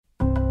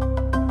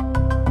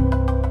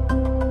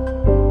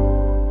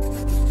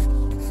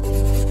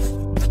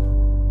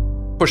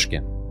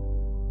Pushkin.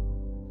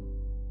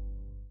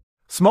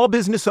 Small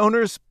business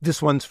owners,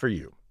 this one's for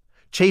you.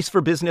 Chase for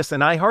Business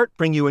and iHeart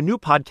bring you a new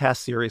podcast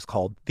series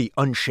called The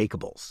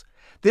Unshakables.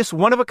 This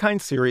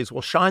one-of-a-kind series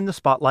will shine the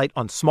spotlight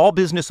on small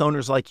business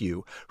owners like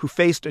you who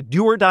faced a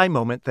do-or-die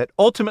moment that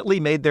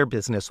ultimately made their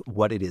business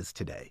what it is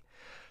today.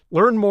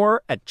 Learn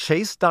more at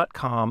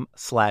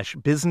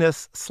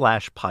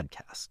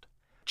chase.com/business/podcast.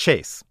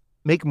 Chase,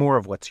 make more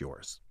of what's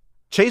yours.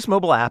 Chase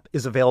mobile app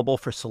is available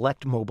for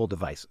select mobile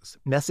devices.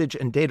 Message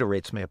and data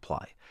rates may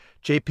apply.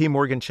 J.P.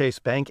 Morgan Chase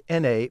Bank,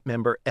 N.A.,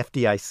 member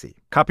FDIC.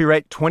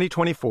 Copyright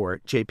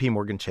 2024, J.P.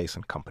 Morgan Chase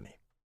 & Company.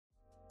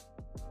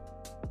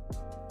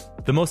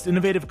 The most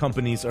innovative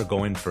companies are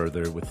going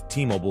further with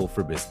T-Mobile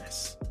for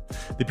Business.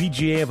 The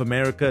PGA of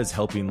America is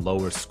helping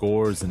lower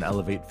scores and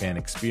elevate fan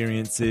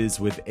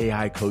experiences with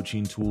AI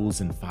coaching tools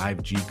and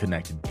 5G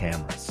connected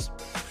cameras.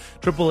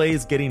 AAA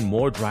is getting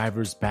more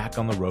drivers back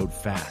on the road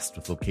fast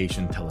with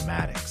location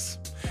telematics.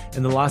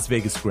 And the Las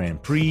Vegas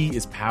Grand Prix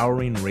is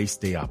powering race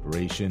day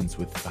operations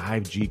with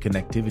 5G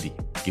connectivity,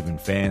 giving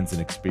fans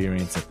an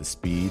experience at the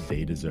speed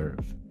they deserve.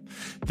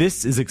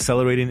 This is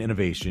accelerating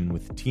innovation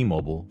with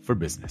T-Mobile for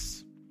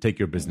Business. Take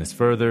your business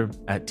further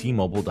at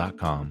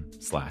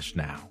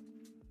T-Mobile.com/now.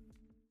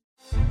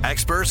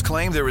 Experts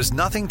claim there is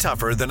nothing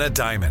tougher than a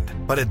diamond.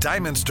 But at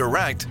Diamonds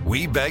Direct,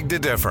 we beg to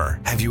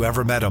differ. Have you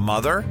ever met a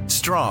mother?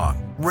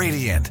 Strong,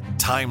 radiant,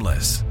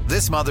 timeless.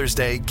 This Mother's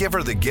Day, give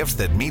her the gift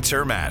that meets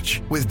her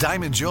match. With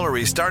diamond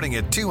jewelry starting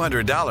at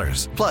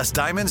 $200. Plus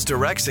Diamonds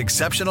Direct's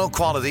exceptional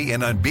quality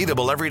and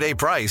unbeatable everyday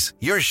price,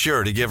 you're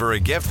sure to give her a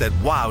gift that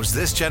wows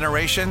this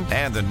generation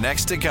and the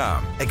next to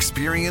come.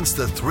 Experience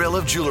the thrill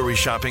of jewelry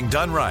shopping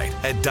done right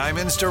at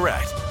Diamonds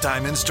Direct.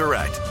 Diamonds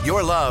Direct.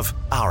 Your love,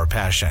 our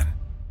passion.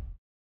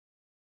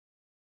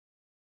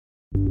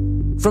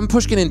 From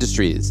Pushkin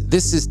Industries,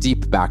 this is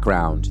Deep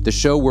Background, the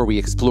show where we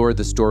explore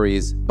the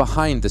stories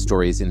behind the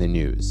stories in the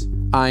news.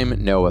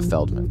 I'm Noah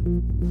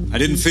Feldman. I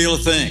didn't feel a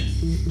thing.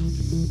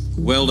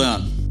 Well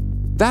done.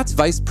 That's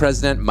Vice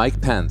President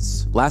Mike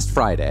Pence last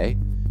Friday,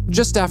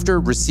 just after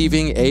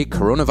receiving a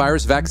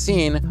coronavirus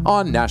vaccine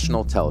on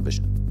national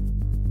television.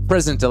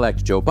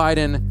 President-elect Joe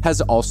Biden has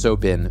also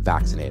been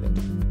vaccinated.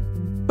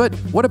 But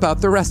what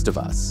about the rest of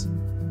us?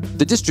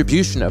 The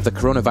distribution of the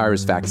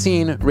coronavirus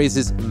vaccine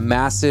raises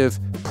massive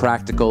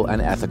practical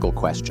and ethical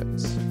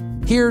questions.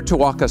 Here to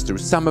walk us through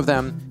some of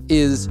them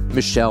is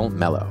Michelle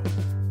Mello.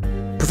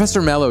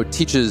 Professor Mello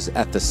teaches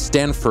at the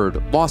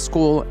Stanford Law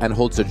School and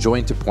holds a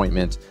joint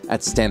appointment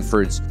at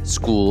Stanford's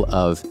School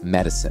of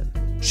Medicine.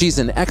 She's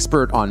an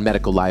expert on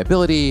medical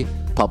liability,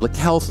 public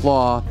health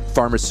law,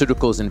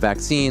 pharmaceuticals and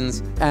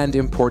vaccines, and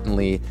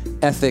importantly,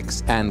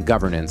 ethics and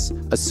governance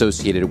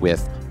associated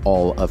with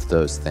all of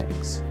those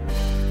things.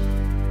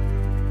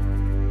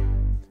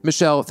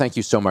 Michelle, thank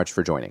you so much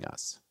for joining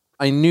us.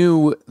 I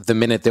knew the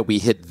minute that we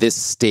hit this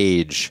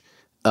stage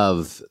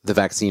of the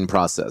vaccine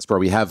process, where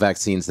we have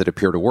vaccines that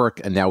appear to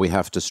work, and now we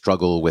have to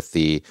struggle with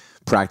the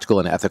practical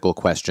and ethical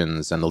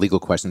questions and the legal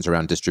questions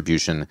around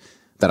distribution,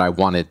 that I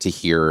wanted to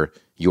hear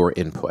your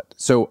input.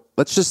 So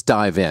let's just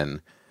dive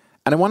in.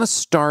 And I want to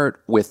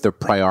start with the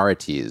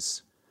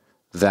priorities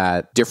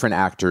that different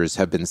actors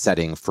have been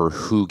setting for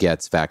who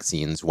gets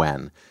vaccines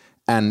when,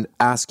 and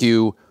ask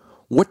you,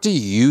 what do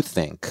you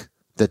think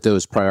that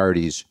those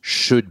priorities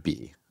should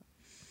be?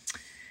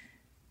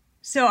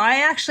 So I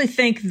actually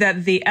think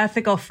that the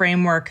ethical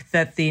framework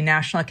that the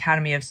National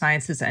Academy of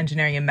Sciences,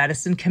 Engineering, and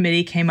Medicine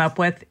Committee came up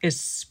with is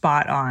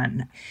spot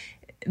on.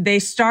 They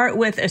start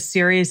with a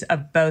series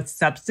of both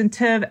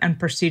substantive and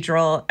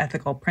procedural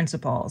ethical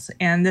principles.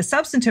 And the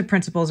substantive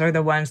principles are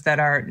the ones that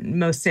are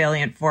most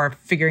salient for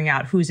figuring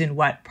out who's in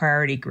what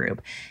priority group.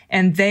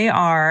 And they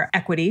are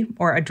equity,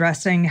 or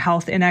addressing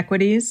health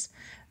inequities,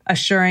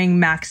 assuring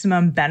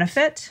maximum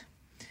benefit,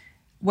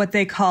 what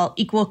they call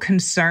equal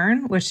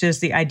concern, which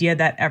is the idea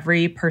that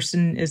every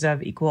person is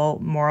of equal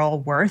moral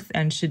worth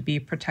and should be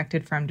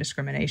protected from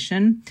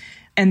discrimination.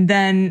 And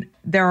then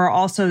there are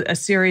also a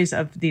series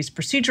of these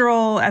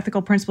procedural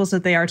ethical principles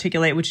that they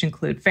articulate, which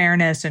include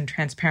fairness and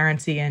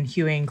transparency and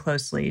hewing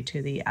closely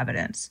to the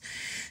evidence.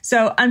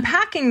 So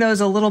unpacking those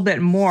a little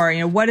bit more,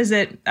 what is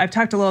it? I've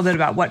talked a little bit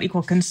about what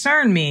equal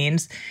concern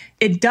means.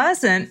 It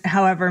doesn't,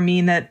 however,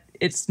 mean that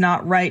it's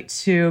not right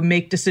to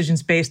make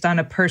decisions based on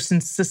a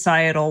person's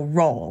societal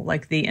role,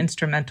 like the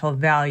instrumental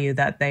value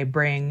that they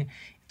bring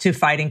to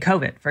fighting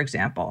COVID, for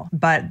example.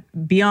 But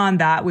beyond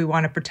that, we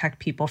want to protect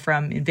people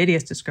from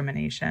invidious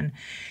discrimination.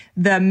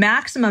 The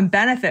maximum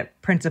benefit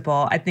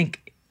principle, I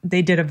think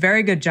they did a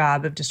very good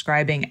job of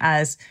describing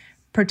as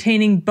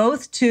pertaining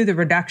both to the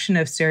reduction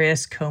of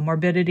serious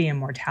comorbidity and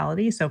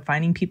mortality, so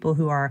finding people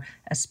who are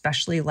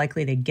especially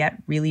likely to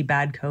get really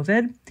bad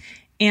COVID,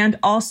 and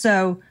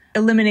also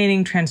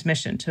eliminating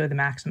transmission to the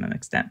maximum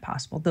extent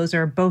possible. Those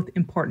are both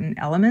important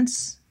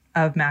elements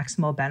of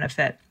maximal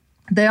benefit.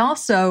 They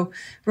also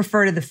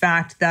refer to the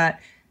fact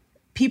that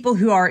people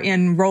who are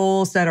in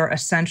roles that are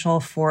essential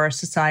for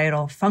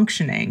societal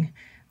functioning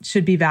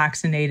should be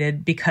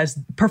vaccinated because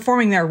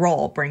performing their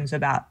role brings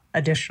about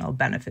additional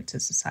benefit to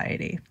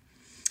society.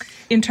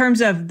 In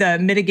terms of the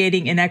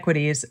mitigating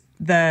inequities,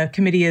 the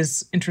committee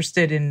is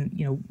interested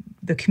in,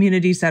 the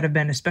communities that have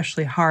been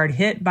especially hard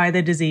hit by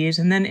the disease.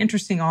 And then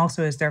interesting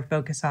also is their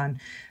focus on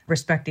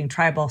respecting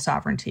tribal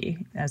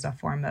sovereignty as a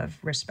form of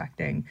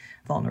respecting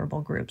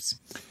vulnerable groups.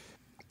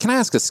 Can I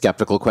ask a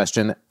skeptical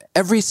question?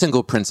 Every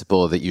single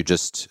principle that you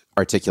just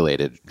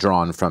articulated,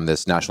 drawn from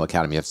this National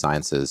Academy of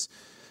Sciences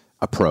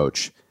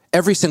approach,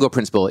 every single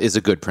principle is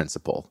a good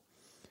principle.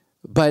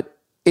 But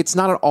it's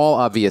not at all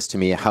obvious to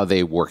me how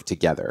they work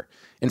together.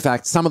 In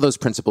fact, some of those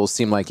principles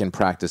seem like in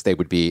practice they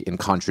would be in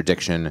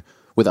contradiction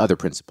with other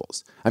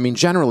principles. I mean,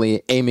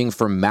 generally, aiming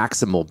for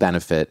maximal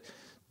benefit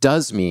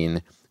does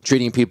mean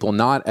treating people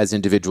not as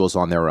individuals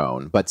on their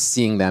own, but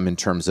seeing them in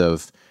terms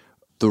of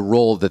the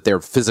role that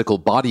their physical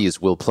bodies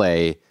will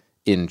play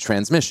in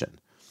transmission.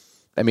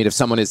 I mean, if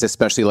someone is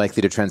especially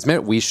likely to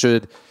transmit, we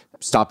should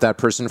stop that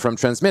person from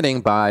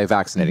transmitting by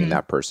vaccinating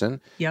that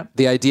person. Yep.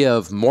 The idea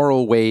of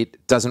moral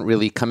weight doesn't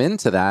really come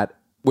into that.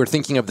 We're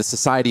thinking of the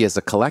society as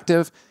a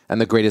collective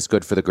and the greatest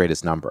good for the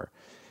greatest number.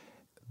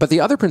 But the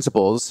other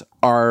principles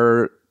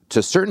are, to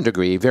a certain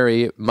degree,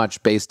 very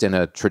much based in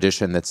a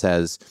tradition that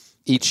says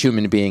each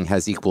human being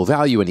has equal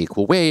value and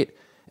equal weight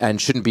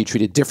and shouldn't be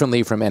treated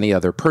differently from any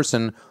other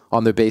person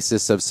on the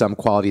basis of some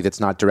quality that's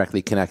not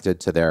directly connected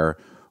to their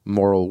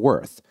moral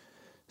worth.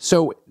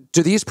 So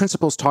do these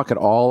principles talk at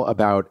all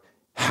about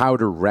how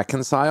to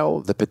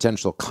reconcile the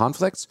potential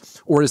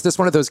conflicts? Or is this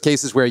one of those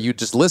cases where you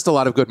just list a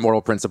lot of good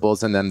moral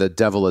principles and then the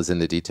devil is in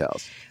the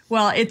details?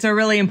 Well, it's a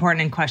really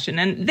important question,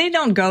 and they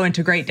don't go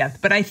into great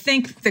depth. But I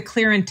think the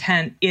clear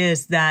intent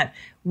is that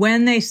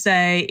when they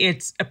say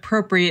it's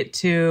appropriate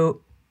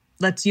to,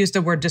 let's use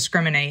the word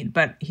discriminate,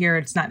 but here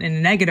it's not in a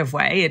negative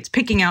way, it's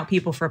picking out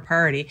people for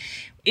priority.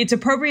 It's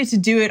appropriate to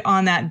do it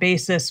on that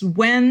basis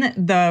when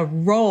the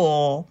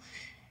role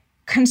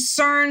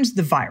concerns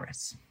the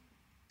virus.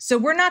 So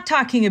we're not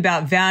talking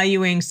about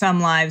valuing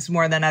some lives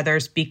more than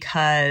others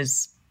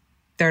because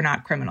they're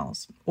not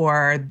criminals,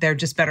 or they're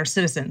just better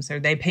citizens, or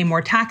they pay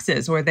more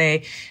taxes, or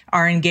they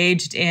are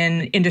engaged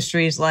in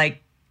industries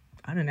like,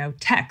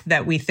 tech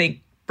that we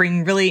think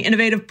bring really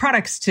innovative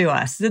products to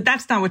us.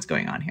 That's not what's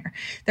going on here.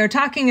 They're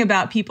talking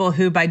about people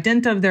who, by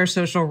dint of their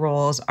social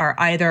roles, are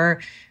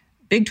either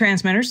big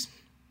transmitters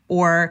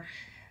or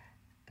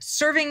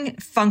serving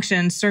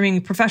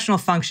professional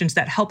functions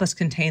that help us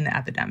contain the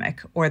epidemic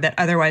or that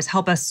otherwise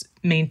help us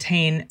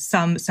maintain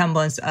some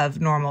semblance of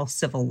normal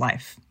civil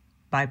life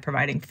by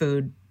providing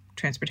food,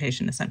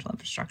 transportation, essential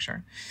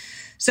infrastructure.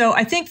 So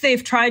I think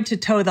they've tried to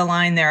toe the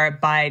line there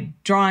by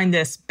drawing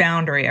this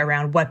boundary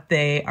around what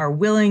they are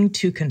willing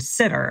to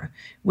consider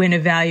when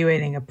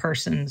evaluating a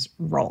person's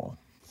role.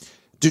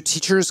 Do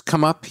teachers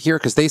come up here?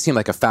 Because they seem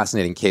like a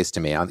fascinating case to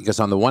me. Because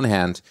on the one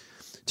hand,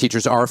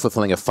 teachers are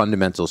fulfilling a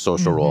fundamental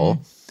social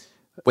role.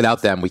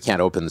 Without them, we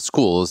can't open the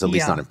schools, at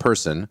least not in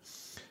person.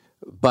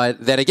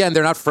 But then again,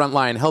 they're not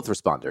frontline health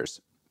responders.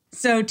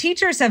 So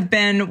teachers have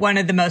been one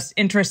of the most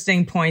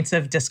interesting points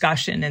of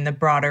discussion in the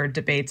broader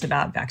debates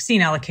about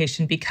vaccine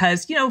allocation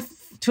because,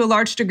 to a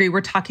large degree,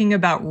 we're talking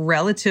about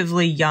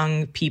relatively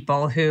young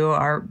people who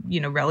are,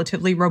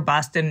 relatively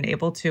robust and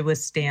able to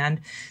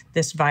withstand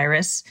this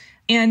virus.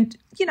 And,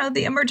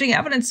 the emerging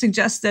evidence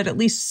suggests that at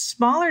least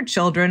smaller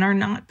children are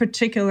not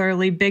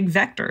particularly big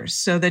vectors.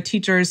 So the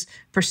teachers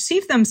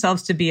perceive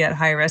themselves to be at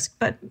high risk,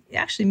 but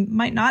actually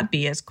might not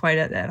be as quite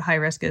at high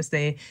risk as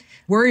they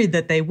worried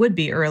that they would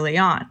be early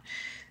on.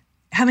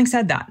 Having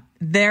said that,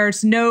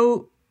 there's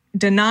no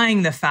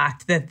denying the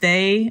fact that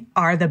they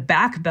are the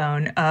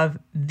backbone of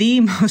the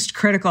most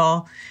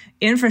critical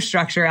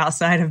infrastructure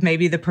outside of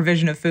maybe the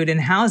provision of food and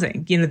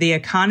housing. The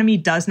economy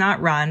does not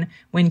run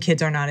when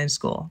kids are not in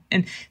school.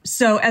 And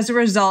so as a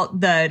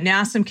result, the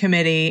NASM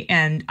committee,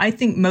 and I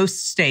think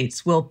most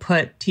states, will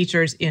put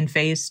teachers in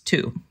phase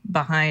 2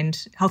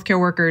 behind healthcare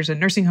workers and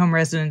nursing home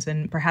residents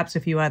and perhaps a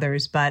few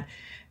others, but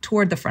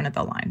toward the front of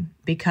the line,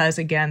 because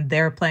again,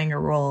 they're playing a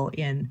role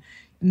in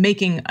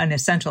making an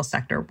essential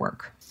sector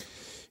work.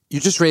 You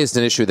just raised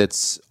an issue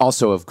that's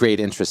also of great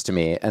interest to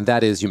me, and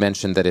that is you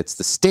mentioned that it's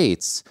the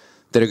states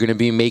that are going to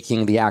be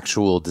making the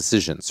actual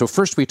decisions. So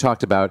first we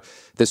talked about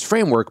this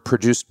framework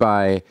produced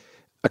by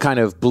a kind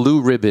of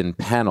blue ribbon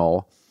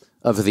panel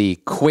of the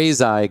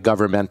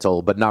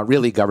quasi-governmental, but not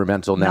really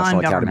governmental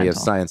National Academy of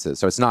Sciences.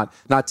 So it's not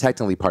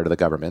technically part of the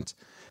government.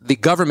 The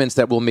governments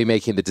that will be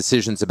making the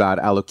decisions about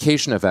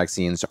allocation of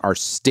vaccines are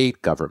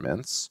state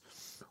governments.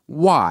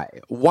 Why?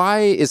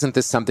 Why isn't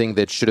this something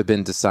that should have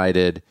been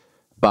decided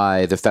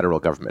by the federal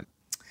government?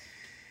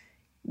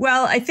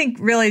 Well, I think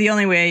really the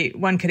only way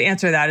one could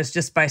answer that is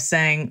just by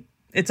saying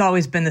it's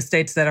always been the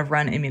states that have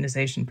run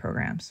immunization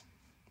programs.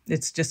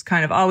 It's just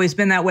kind of always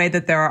been that way,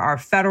 that there are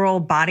federal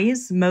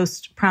bodies,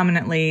 most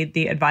prominently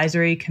the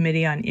Advisory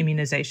Committee on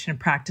Immunization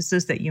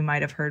Practices that you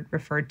might have heard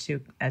referred to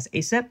as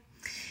ACIP,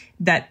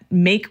 that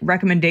make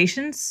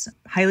recommendations,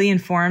 highly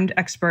informed,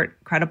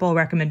 expert, credible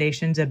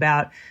recommendations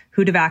about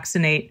who to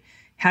vaccinate,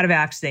 how to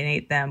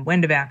vaccinate them,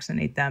 when to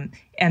vaccinate them.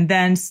 And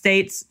then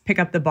states pick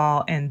up the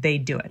ball and they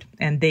do it.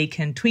 And they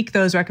can tweak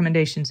those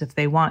recommendations if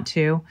they want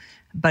to,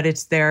 but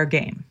it's their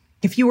game.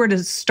 If you were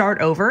to start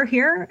over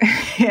here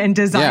and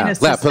design a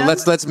system...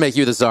 but let's make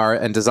you the czar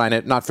and design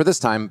it not for this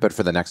time, but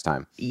for the next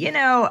time.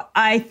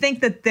 I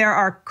think that there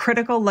are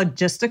critical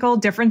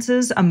logistical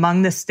differences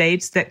among the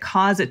states that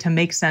cause it to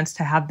make sense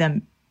to have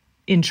them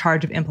in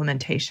charge of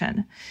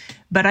implementation.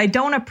 But I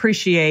don't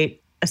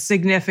appreciate a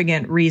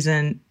significant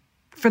reason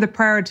for the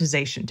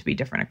prioritization to be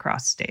different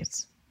across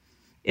states.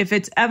 If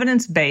it's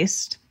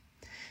evidence-based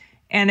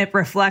and it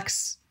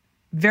reflects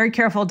very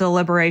careful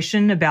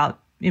deliberation about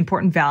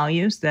important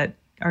values that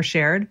are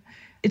shared,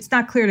 it's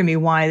not clear to me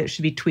why it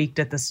should be tweaked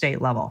at the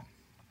state level.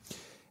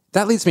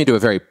 That leads me to a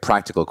very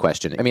practical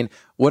question. I mean,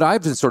 what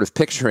I've been sort of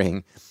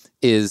picturing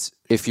is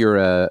if you're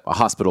a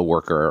hospital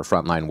worker or a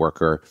frontline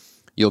worker,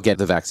 you'll get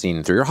the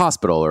vaccine through your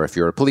hospital, or if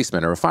you're a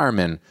policeman or a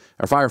fireman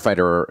or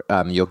firefighter,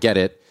 you'll get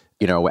it,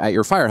 at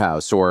your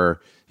firehouse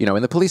or,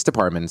 in the police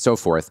department and so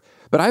forth.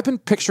 But I've been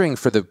picturing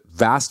for the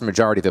vast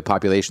majority of the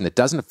population that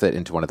doesn't fit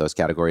into one of those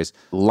categories,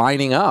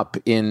 lining up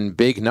in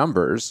big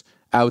numbers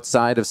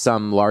outside of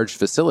some large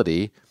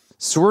facility,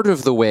 sort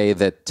of the way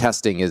that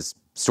testing is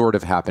sort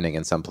of happening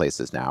in some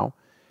places now.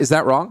 Is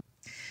that wrong?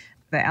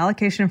 The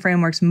allocation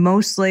frameworks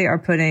mostly are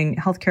putting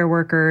healthcare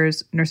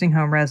workers, nursing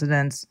home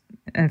residents,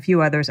 and a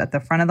few others at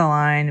the front of the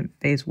line,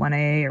 phase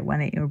 1A or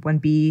 1A or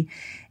 1B.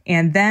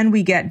 And then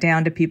we get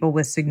down to people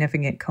with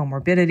significant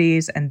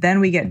comorbidities. And then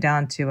we get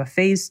down to a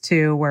phase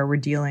 2 where we're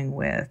dealing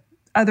with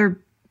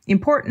other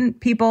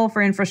important people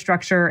for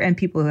infrastructure and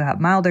people who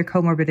have milder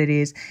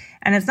comorbidities.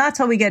 And it's not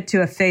till we get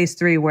to a phase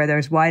 3 where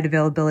there's wide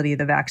availability of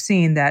the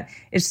vaccine that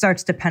it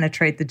starts to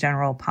penetrate the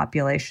general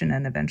population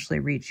and eventually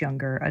reach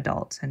younger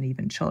adults and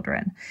even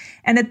children.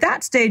 And at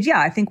that stage,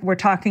 I think we're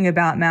talking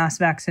about mass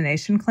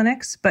vaccination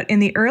clinics. But in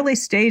the early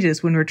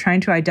stages, when we're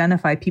trying to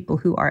identify people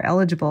who are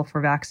eligible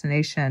for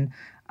vaccination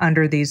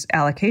under these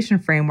allocation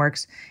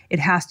frameworks, it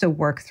has to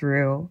work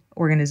through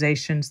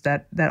organizations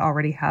that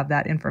already have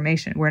that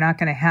information. We're not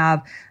going to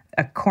have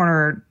a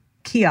corner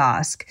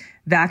kiosk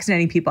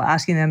vaccinating people,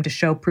 asking them to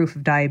show proof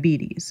of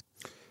diabetes.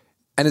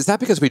 And is that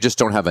because we just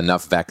don't have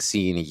enough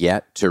vaccine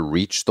yet to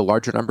reach the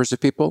larger numbers of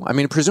people? I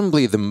mean,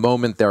 presumably the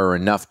moment there are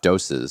enough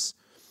doses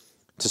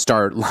to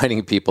start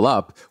lining people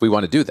up, we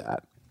want to do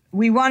that.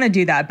 We want to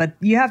do that, but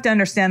you have to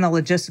understand the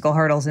logistical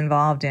hurdles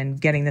involved in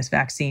getting this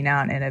vaccine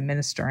out and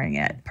administering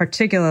it,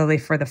 particularly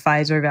for the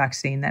Pfizer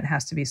vaccine that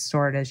has to be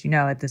stored, as you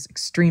know, at this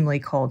extremely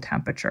cold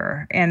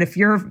temperature. And if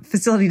your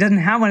facility doesn't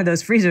have one of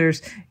those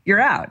freezers, you're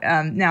out.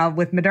 Now,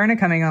 with Moderna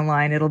coming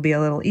online, it'll be a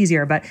little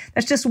easier, but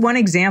that's just one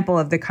example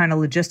of the kind of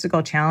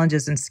logistical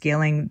challenges in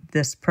scaling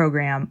this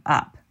program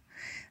up.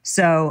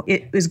 So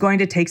it is going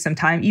to take some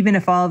time. Even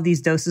if all of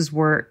these doses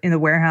were in the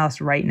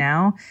warehouse right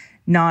now,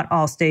 not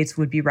all states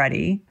would be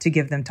ready to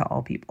give them to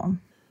all people.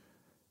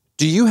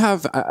 Do you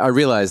have, I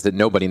realize that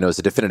nobody knows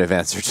a definitive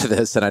answer to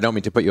this, and I don't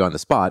mean to put you on the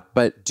spot,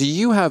 but do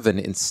you have an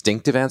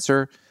instinctive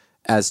answer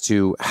as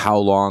to how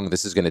long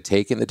this is going to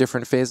take in the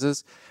different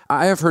phases?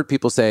 I have heard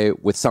people say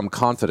with some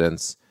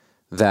confidence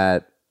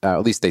that,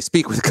 at least they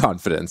speak with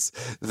confidence,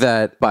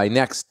 that by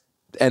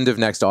end of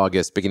next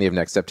August, beginning of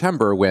next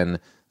September,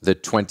 when the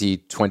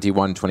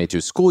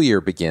 2021-22 school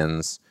year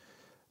begins,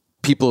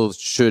 people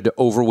should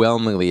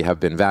overwhelmingly have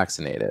been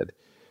vaccinated.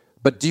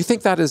 But do you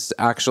think that is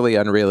actually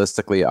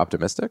unrealistically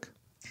optimistic?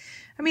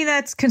 I mean,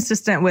 that's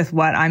consistent with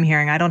what I'm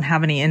hearing. I don't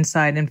have any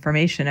inside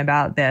information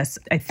about this.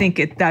 I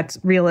think that's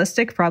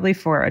realistic probably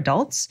for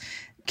adults.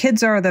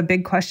 Kids are the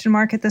big question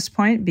mark at this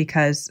point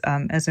because,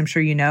 as I'm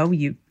sure you know,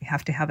 you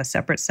have to have a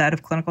separate set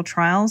of clinical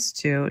trials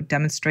to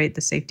demonstrate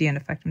the safety and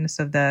effectiveness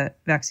of the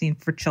vaccine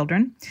for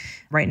children.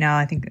 Right now,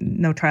 I think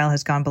no trial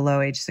has gone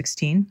below age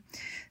 16.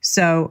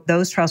 So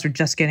those trials are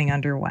just getting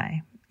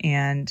underway.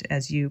 And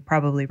as you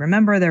probably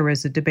remember, there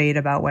was a debate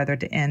about whether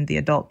to end the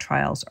adult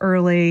trials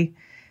early.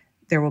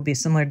 There will be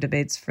similar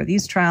debates for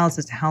these trials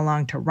as to how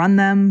long to run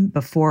them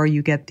before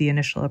you get the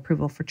initial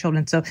approval for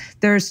children. So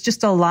there's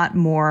just a lot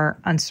more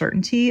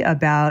uncertainty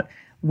about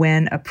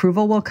when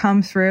approval will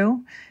come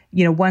through.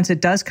 Once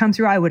it does come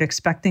through, I would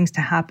expect things to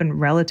happen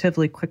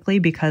relatively quickly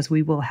because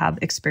we will have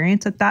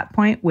experience at that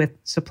point with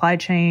supply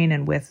chain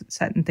and with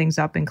setting things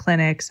up in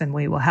clinics, and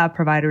we will have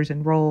providers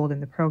enrolled in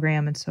the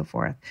program and so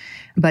forth.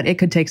 But it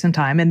could take some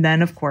time. And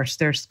then, of course,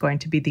 there's going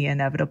to be the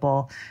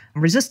inevitable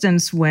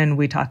resistance when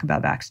we talk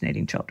about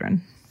vaccinating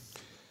children.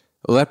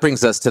 Well, that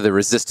brings us to the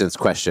resistance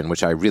question,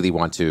 which I really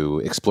want to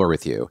explore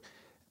with you.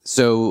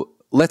 So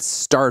let's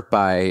start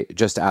by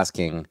just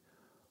asking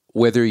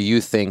whether you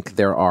think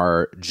there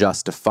are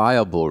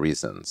justifiable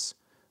reasons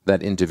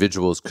that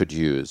individuals could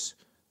use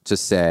to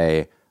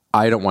say,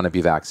 I don't want to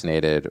be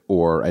vaccinated,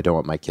 or I don't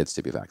want my kids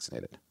to be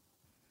vaccinated.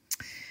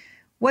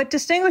 What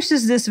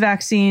distinguishes this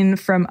vaccine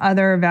from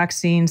other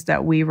vaccines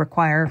that we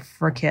require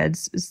for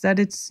kids is that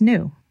it's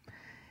new.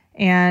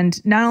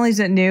 And not only is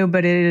it new,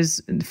 but it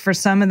is, for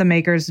some of the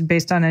makers,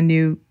 based on a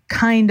new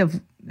kind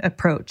of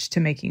approach to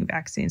making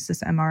vaccines,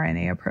 this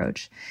mRNA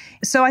approach.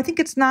 So I think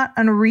it's not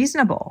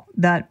unreasonable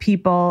that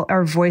people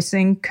are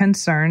voicing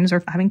concerns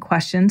or having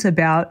questions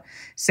about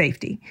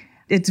safety.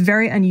 It's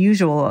very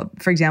unusual,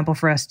 for example,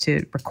 for us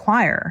to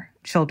require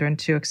children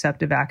to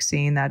accept a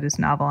vaccine that is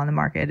novel on the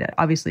market. It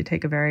obviously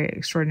take a very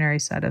extraordinary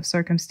set of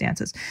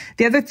circumstances.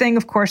 The other thing,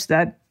 of course,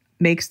 that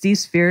makes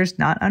these fears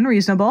not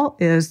unreasonable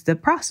is the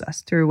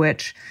process through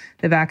which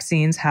the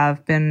vaccines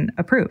have been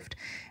approved.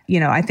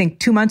 I think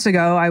 2 months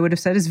ago, I would have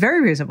said it's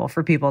very reasonable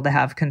for people to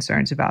have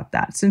concerns about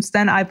that. Since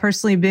then, I've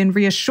personally been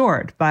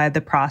reassured by the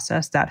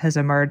process that has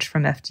emerged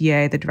from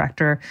FDA, the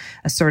director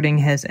asserting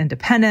his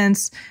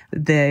independence,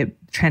 the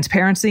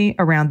transparency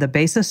around the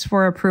basis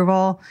for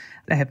approval.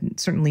 I have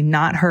certainly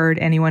not heard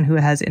anyone who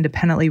has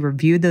independently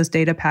reviewed those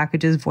data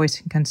packages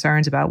voicing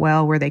concerns about,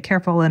 well, were they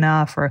careful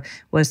enough or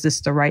was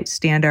this the right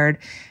standard?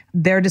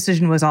 Their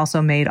decision was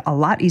also made a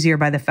lot easier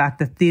by the fact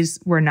that these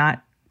were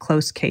not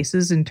close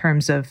cases in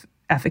terms of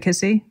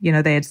efficacy.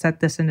 They had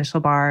set this initial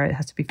bar. It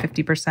has to be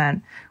 50%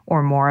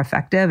 or more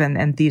effective.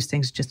 And these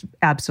things just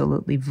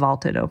absolutely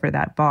vaulted over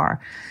that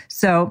bar.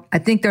 So I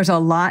think there's a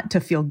lot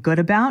to feel good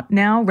about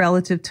now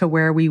relative to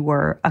where we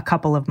were a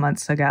couple of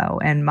months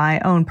ago. And my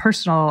own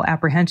personal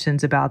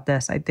apprehensions about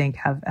this, I think,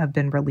 have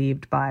been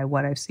relieved by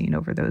what I've seen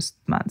over those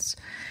months.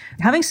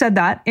 Having said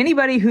that,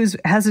 anybody who's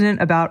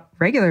hesitant about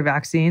regular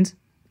vaccines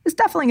is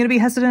definitely going to be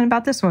hesitant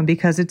about this one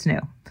because it's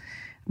new.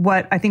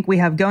 What I think we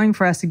have going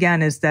for us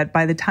again is that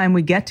by the time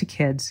we get to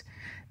kids,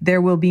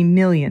 there will be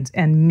millions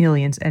and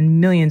millions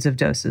and millions of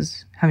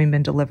doses having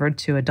been delivered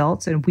to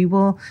adults, and we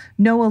will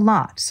know a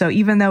lot. So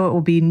even though it will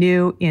be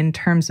new in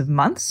terms of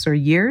months or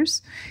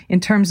years,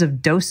 in terms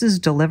of doses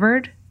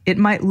delivered, it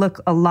might look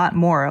a lot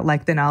more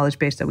like the knowledge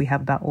base that we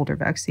have about older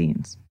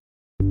vaccines.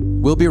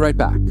 We'll be right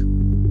back.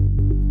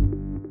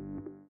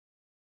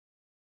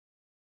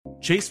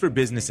 Chase for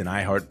Business and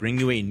iHeart bring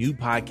you a new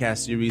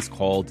podcast series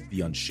called The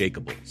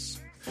Unshakables.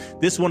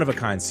 This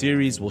one-of-a-kind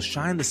series will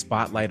shine the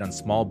spotlight on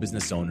small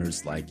business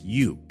owners like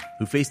you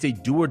who faced a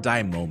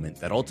do-or-die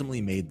moment that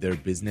ultimately made their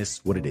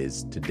business what it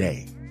is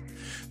today.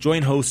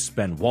 Join hosts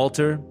Ben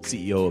Walter,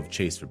 CEO of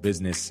Chase for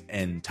Business,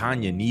 and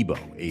Tanya Nebo,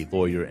 a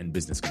lawyer and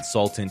business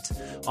consultant,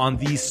 on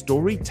these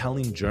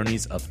storytelling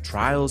journeys of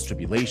trials,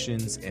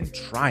 tribulations, and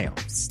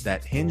triumphs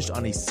that hinged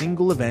on a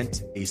single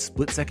event, a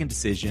split-second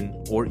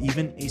decision, or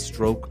even a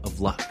stroke of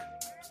luck.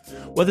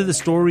 Whether the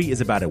story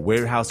is about a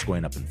warehouse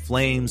going up in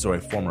flames or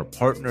a former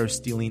partner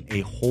stealing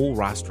a whole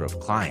roster of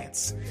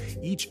clients,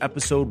 each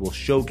episode will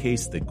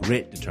showcase the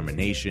grit,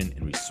 determination,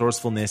 and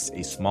resourcefulness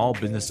a small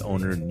business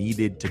owner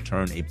needed to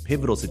turn a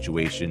pivotal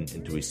situation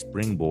into a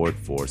springboard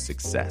for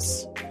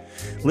success.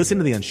 Listen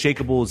to The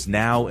Unshakables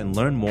now and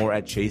learn more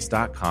at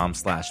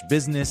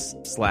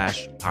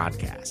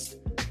chase.com/business/podcast.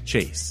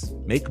 Chase,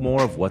 make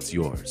more of what's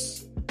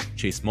yours.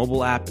 Chase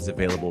mobile app is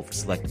available for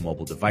select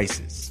mobile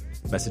devices.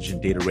 Message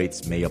and data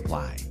rates may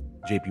apply.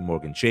 JP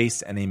Morgan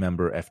Chase, NA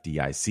member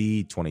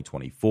FDIC,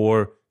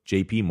 2024,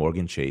 JP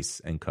Morgan Chase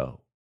 &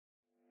 Co.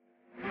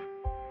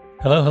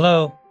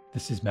 Hello.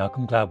 This is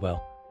Malcolm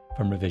Gladwell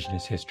from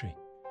Revisionist History.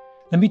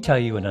 Let me tell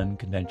you an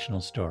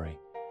unconventional story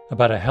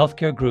about a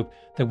healthcare group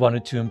that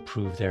wanted to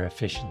improve their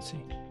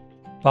efficiency.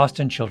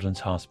 Boston Children's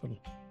Hospital.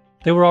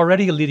 They were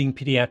already a leading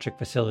pediatric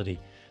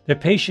facility. Their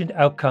patient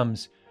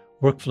outcomes,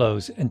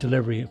 workflows, and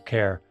delivery of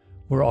care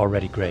were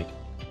already great.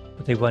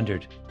 But they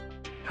wondered,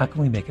 how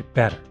can we make it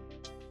better?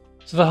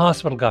 So the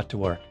hospital got to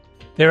work.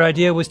 Their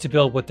idea was to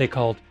build what they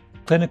called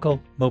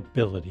clinical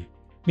mobility,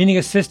 meaning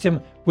a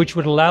system which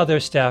would allow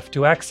their staff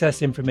to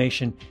access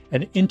information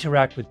and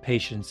interact with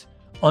patients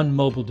on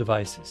mobile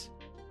devices,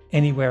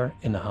 anywhere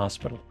in the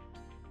hospital.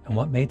 And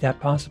what made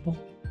that possible?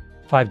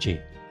 5G.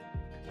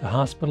 The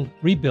hospital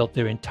rebuilt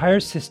their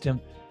entire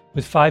system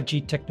with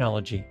 5G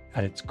technology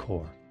at its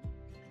core.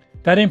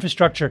 That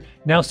infrastructure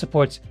now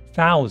supports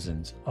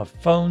thousands of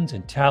phones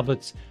and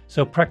tablets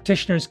so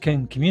practitioners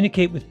can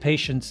communicate with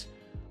patients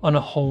on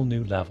a whole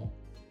new level.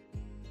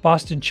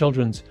 Boston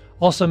Children's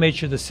also made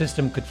sure the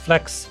system could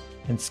flex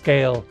and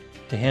scale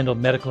to handle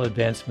medical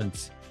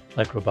advancements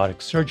like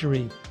robotic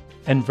surgery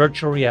and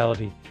virtual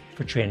reality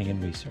for training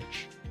and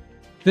research.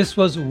 This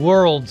was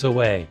worlds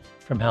away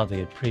from how they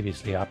had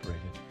previously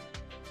operated.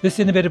 This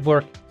innovative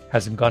work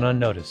hasn't gone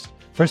unnoticed,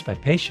 first by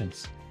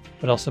patients,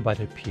 but also by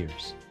their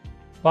peers.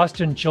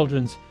 Boston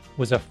Children's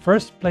was a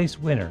first-place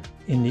winner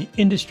in the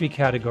industry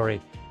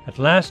category at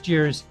last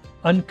year's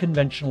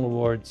Unconventional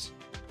Awards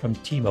from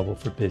T-Mobile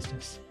for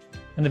Business,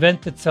 an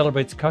event that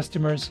celebrates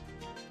customers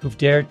who've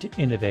dared to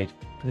innovate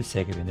for the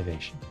sake of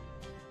innovation.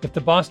 If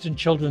the Boston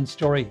Children's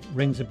story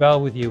rings a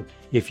bell with you,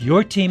 if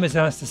your team has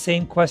asked the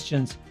same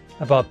questions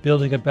about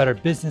building a better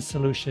business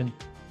solution,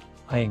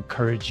 I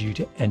encourage you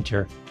to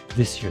enter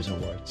this year's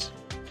awards.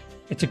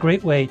 It's a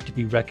great way to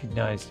be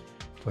recognized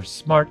for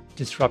smart,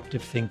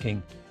 disruptive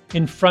thinking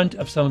in front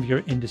of some of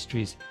your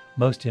industry's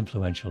most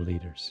influential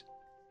leaders.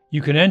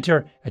 You can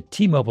enter at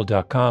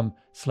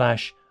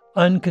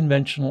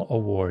tmobile.com/unconventional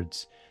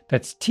awards.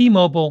 That's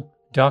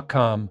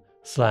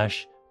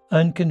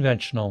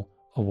tmobile.com/unconventional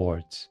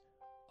awards.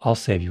 I'll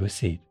save you a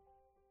seat.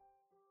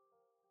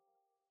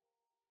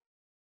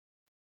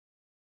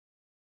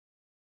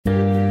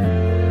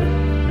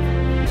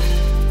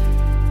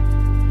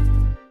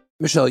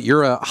 Michelle,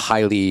 you're a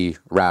highly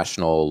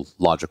rational,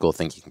 logical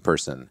thinking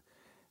person.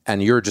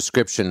 and your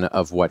description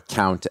of what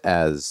count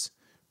as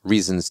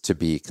reasons to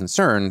be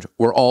concerned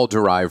were all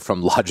derived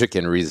from logic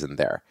and reason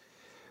there.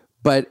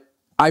 But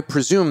I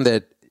presume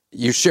that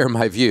you share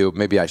my view,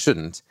 maybe I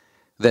shouldn't,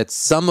 that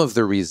some of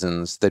the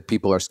reasons that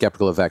people are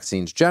skeptical of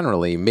vaccines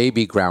generally may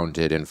be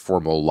grounded in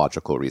formal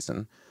logical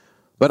reason,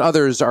 but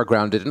others are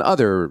grounded in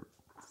other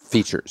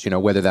features,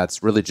 whether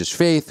that's religious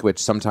faith, which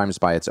sometimes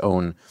by its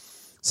own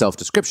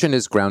self-description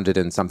is grounded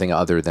in something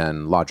other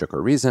than logic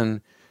or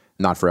reason,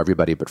 not for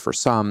everybody, but for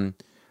some,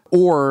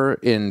 or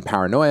in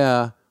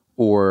paranoia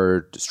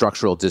or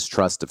structural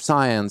distrust of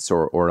science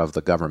or of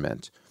the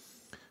government.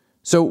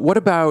 So what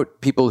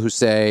about people who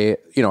say,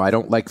 I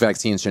don't like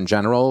vaccines in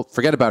general,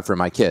 forget about for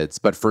my kids,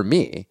 but for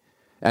me,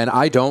 and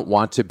I don't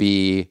want to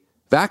be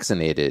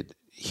vaccinated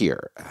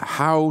here.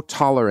 How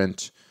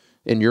tolerant,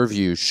 in your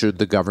view, should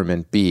the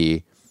government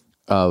be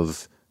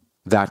of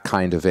that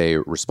kind of a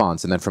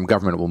response? And then from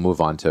government, we'll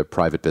move on to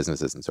private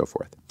businesses and so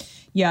forth.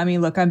 Yeah,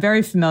 look, I'm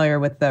very familiar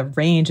with the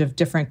range of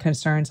different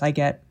concerns. I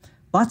get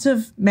lots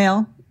of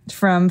mail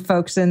from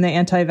folks in the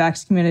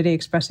anti-vax community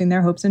expressing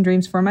their hopes and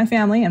dreams for my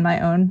family and my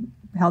own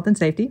health and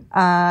safety.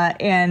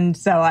 And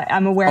so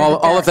I'm aware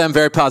all of them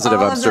very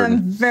positive, I'm certain. All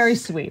of them very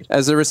sweet.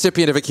 As a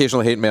recipient of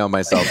occasional hate mail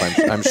myself,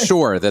 I'm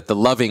sure that the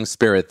loving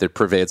spirit that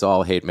pervades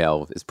all hate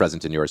mail is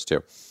present in yours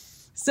too.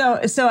 So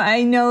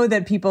I know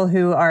that people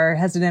who are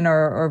hesitant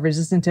or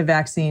resistant to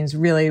vaccines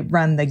really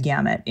run the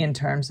gamut in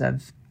terms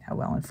of how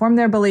well informed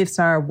their beliefs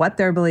are, what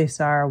their beliefs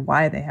are,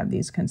 why they have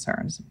these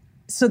concerns.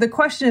 So the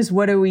question is,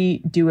 what do we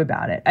do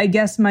about it? I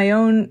guess my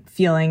own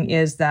feeling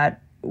is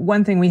that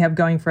one thing we have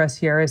going for us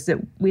here is that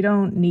we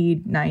don't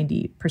need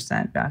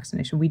 90%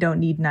 vaccination. We don't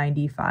need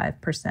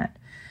 95%.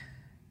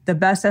 The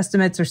best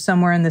estimates are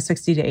somewhere in the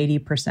 60 to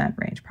 80%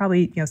 range,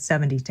 probably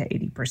 70 to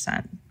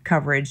 80%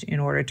 coverage in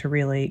order to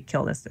really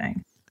kill this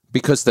thing.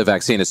 Because the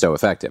vaccine is so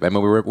effective.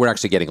 We're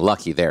actually getting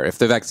lucky there. If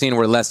the vaccine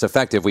were less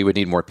effective, we would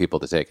need more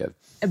people to take it.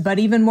 But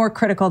even more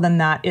critical than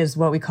that is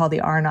what we call the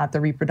R0, the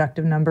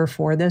reproductive number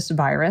for this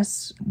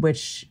virus,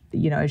 which,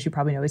 as you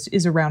probably know,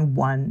 is around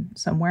 1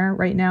 somewhere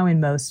right now in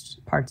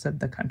most parts of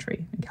the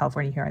country. In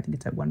California here, I think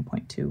it's at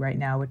 1.2 right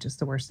now, which is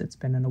the worst it's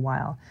been in a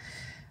while.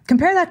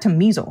 Compare that to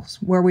measles,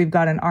 where we've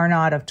got an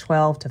R0 of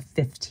 12 to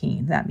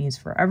 15. That means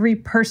for every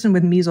person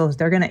with measles,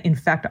 they're going to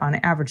infect on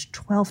average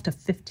 12 to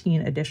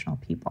 15 additional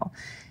people.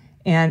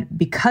 And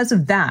because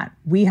of that,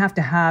 we have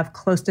to have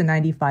close to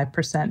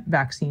 95%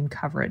 vaccine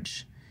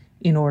coverage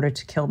in order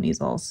to kill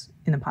measles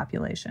in the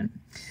population.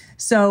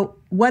 So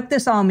what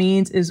this all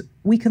means is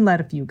we can let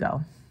a few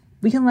go.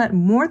 We can let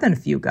more than a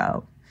few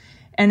go.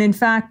 And in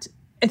fact,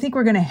 I think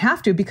we're going to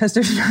have to, because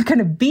there's not going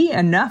to be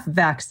enough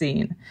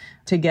vaccine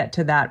to get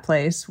to that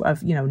place of,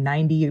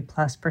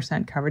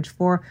 90+% coverage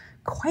for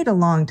quite a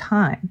long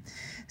time.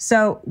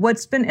 So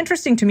what's been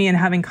interesting to me in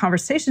having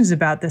conversations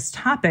about this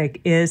topic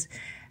is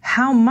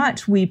how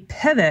much we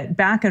pivot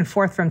back and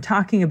forth from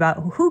talking about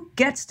who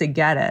gets to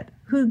get it,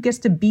 who gets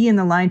to be in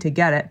the line to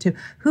get it, to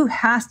who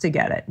has to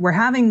get it. We're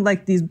having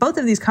both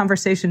of these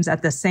conversations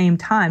at the same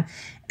time.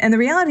 And the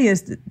reality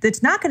is that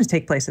it's not going to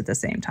take place at the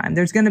same time.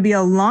 There's going to be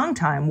a long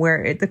time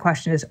where the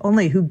question is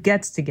only who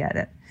gets to get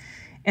it.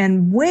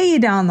 And way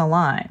down the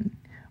line,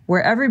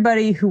 where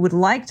everybody who would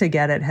like to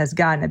get it has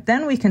gotten it,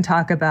 then we can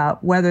talk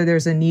about whether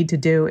there's a need to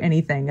do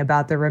anything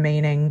about the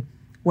remaining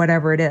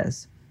whatever it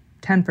is.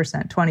 10%,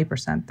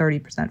 20%,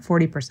 30%,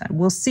 40%.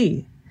 We'll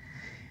see.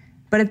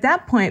 But at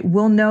that point,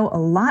 we'll know a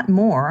lot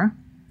more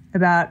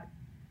about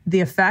the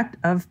effect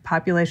of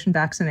population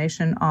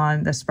vaccination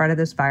on the spread of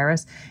this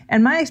virus.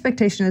 And my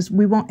expectation is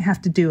we won't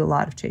have to do a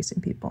lot of chasing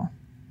people,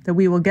 that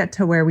we will get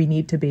to where we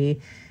need to be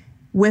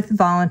with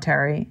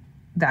voluntary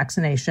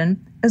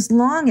vaccination, as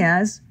long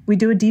as we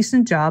do a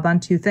decent job on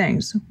two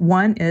things.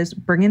 One is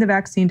bringing the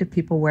vaccine to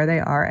people where they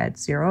are at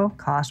zero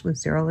cost with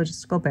zero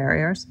logistical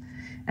barriers.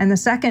 And the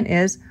second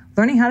is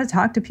learning how to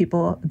talk to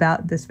people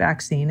about this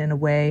vaccine in a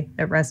way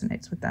that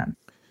resonates with them.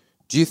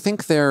 Do you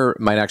think there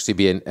might actually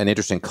be an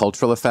interesting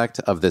cultural effect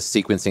of this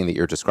sequencing that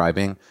you're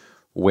describing,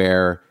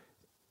 where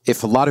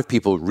if a lot of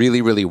people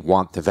really, really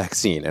want the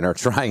vaccine and are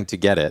trying to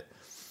get it,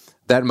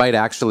 that might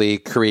actually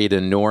create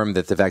a norm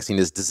that the vaccine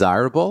is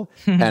desirable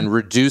and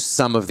reduce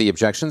some of the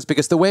objections?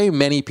 Because the way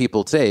many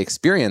people today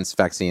experience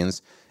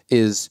vaccines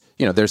is,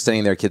 they're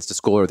sending their kids to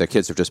school, or their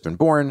kids have just been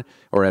born,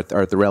 or at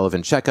the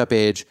relevant checkup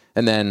age,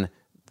 and then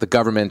the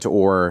government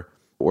or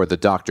the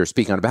doctor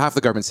speaking on behalf of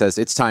the government says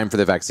it's time for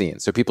the vaccine.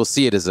 So people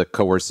see it as a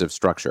coercive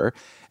structure.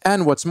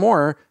 And what's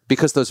more,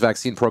 because those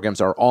vaccine programs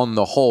are on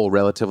the whole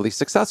relatively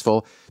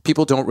successful,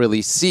 people don't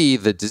really see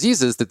the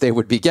diseases that they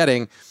would be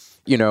getting,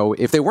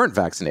 if they weren't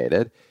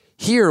vaccinated.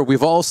 Here,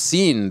 we've all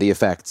seen the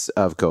effects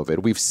of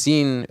COVID. We've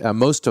seen,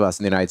 most of us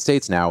in the United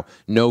States now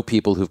know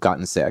people who've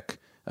gotten sick.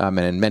 And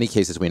in many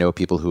cases, we know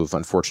people who've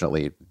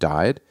unfortunately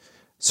died.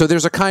 So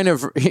there's a kind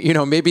of,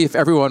 maybe if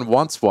everyone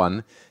wants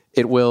one,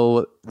 it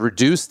will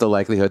reduce the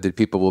likelihood that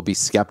people will be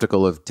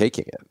skeptical of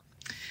taking it.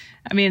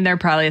 I mean, there are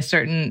probably a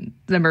certain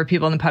number of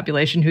people in the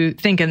population who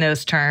think in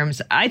those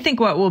terms. I think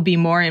what will be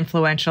more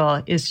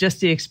influential is just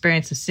the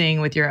experience of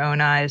seeing with your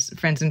own eyes,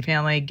 friends and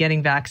family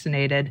getting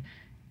vaccinated,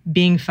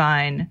 being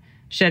fine,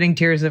 shedding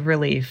tears of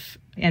relief,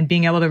 and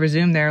being able to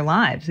resume their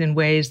lives in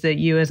ways that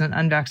you as an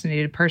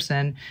unvaccinated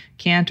person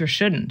can't or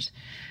shouldn't.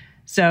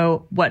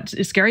 So what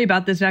is scary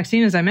about this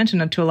vaccine, as I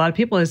mentioned to a lot of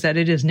people, is that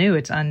it is new,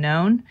 it's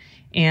unknown.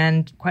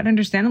 And quite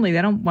understandably,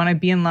 they don't want to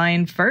be in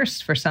line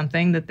first for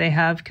something that they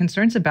have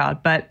concerns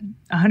about. But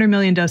 100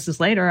 million doses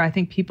later, I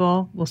think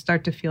people will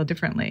start to feel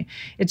differently.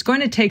 It's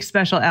going to take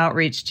special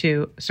outreach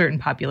to certain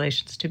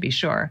populations, to be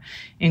sure,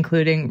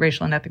 including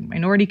racial and ethnic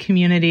minority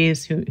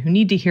communities who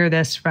need to hear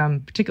this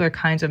from particular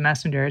kinds of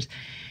messengers.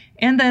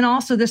 And then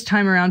also this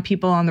time around,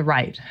 people on the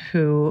right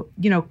who,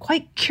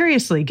 quite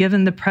curiously,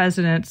 given the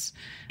president's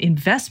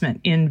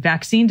investment in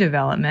vaccine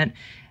development,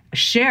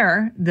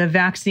 share the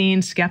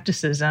vaccine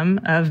skepticism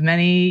of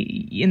many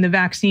in the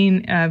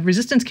vaccine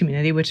resistance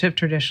community, which have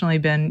traditionally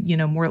been,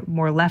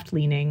 more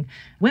left-leaning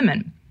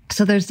women.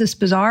 So there's this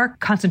bizarre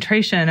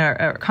concentration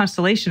or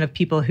constellation of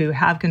people who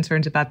have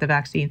concerns about the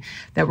vaccine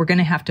that we're going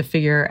to have to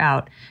figure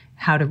out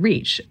how to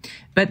reach.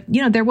 But,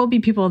 there will be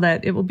people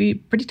that it will be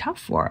pretty tough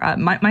for.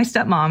 My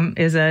stepmom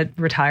is a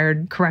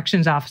retired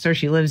corrections officer.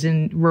 She lives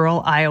in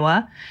rural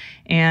Iowa,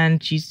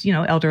 and she's,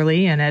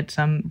 elderly and at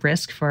some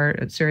risk for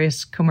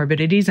serious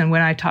comorbidities. And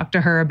when I talk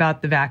to her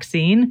about the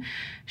vaccine,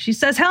 she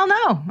says, hell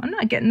no, I'm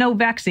not getting no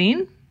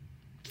vaccine.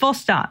 Full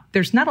stop.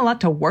 There's not a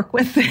lot to work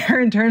with there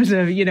in terms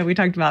of, we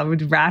talked about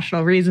with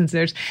rational reasons.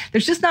 There's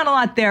just not a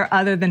lot there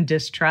other than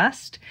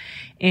distrust.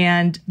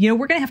 And, we're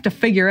going to have to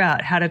figure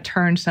out how to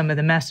turn some of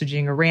the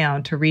messaging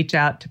around to reach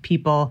out to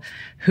people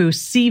who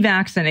see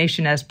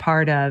vaccination as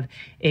part of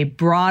a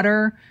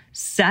broader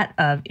set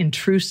of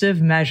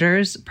intrusive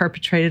measures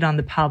perpetrated on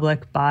the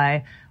public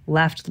by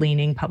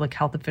left-leaning public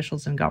health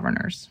officials and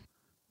governors.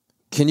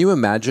 Can you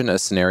imagine a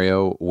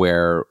scenario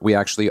where we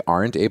actually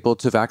aren't able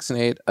to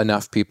vaccinate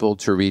enough people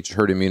to reach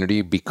herd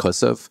immunity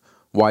because of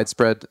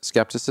widespread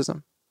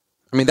skepticism?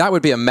 I mean, that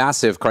would be a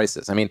massive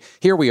crisis. I mean,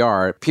 here we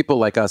are, people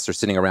like us are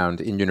sitting around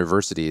in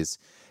universities,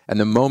 and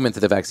the moment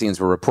that the vaccines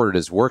were reported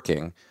as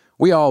working,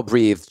 we all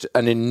breathed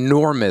an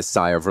enormous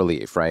sigh of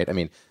relief, right? I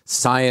mean,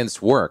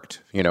 science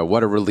worked,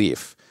 what a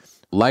relief.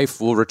 Life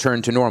will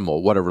return to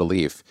normal, what a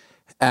relief.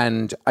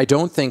 And I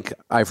don't think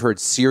I've heard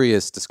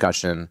serious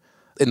discussion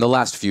in the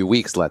last few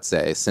weeks, let's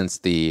say, since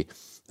the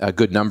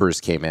good numbers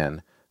came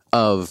in,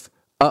 of,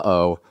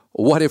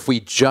 what if we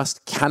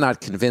just cannot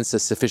convince a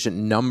sufficient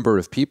number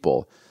of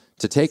people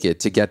to take it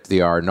to get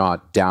the R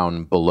naught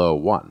down below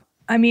 1?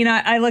 I mean,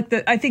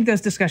 I think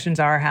those discussions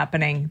are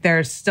happening.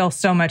 There's still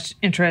so much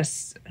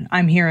interest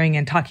I'm hearing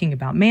in talking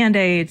about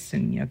mandates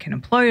and, can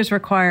employers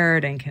require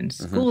it and can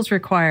schools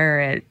require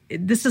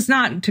it? This is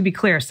not, to be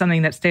clear,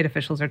 something that state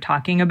officials are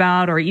talking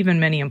about, or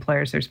even many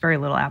employers. There's very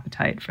little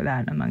appetite for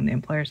that among the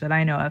employers that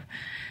I know of.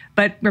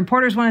 But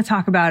reporters want to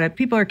talk about it.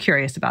 People are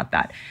curious about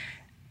that.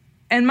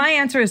 And my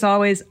answer is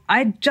always,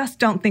 I just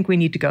don't think we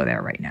need to go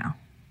there right now.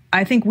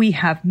 I think we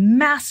have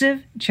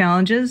massive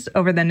challenges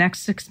over the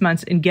next 6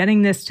 months in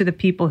getting this to the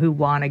people who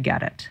want to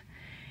get it.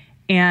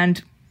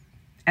 And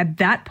at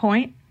that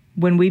point,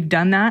 when we've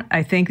done that,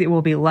 I think it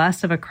will be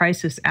less of a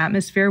crisis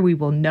atmosphere. We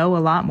will know a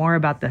lot more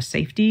about the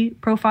safety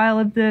profile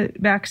of the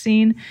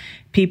vaccine.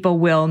 People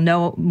will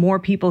know more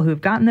people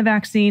who've gotten the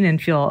vaccine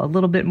and feel a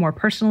little bit more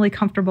personally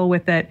comfortable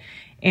with it.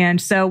 And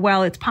so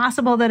while it's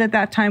possible that at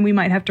that time we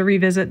might have to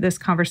revisit this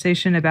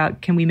conversation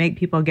about can we make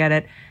people get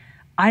it,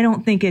 I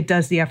don't think it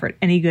does the effort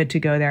any good to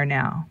go there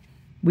now.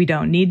 We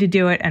don't need to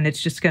do it, and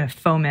it's just going to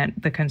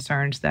foment the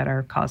concerns that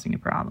are causing a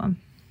problem.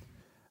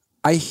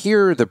 I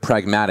hear the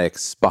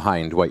pragmatics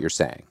behind what you're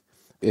saying.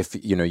 If,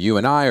 you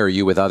and I or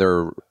you with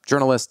other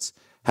journalists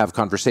have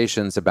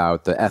conversations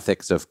about the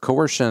ethics of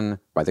coercion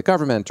by the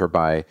government or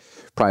by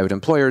private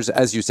employers,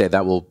 as you say,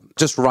 that will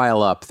just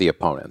rile up the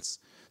opponents.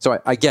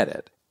 So I get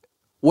it.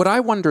 What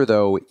I wonder,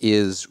 though,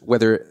 is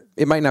whether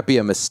it might not be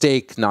a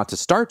mistake not to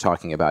start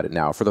talking about it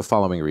now for the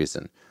following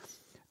reason.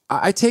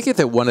 I take it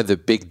that one of the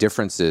big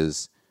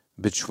differences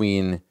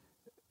between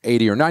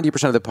 80 or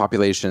 90% of the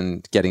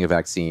population getting a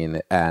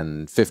vaccine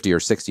and 50 or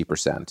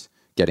 60%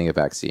 getting a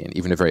vaccine,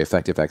 even a very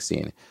effective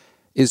vaccine,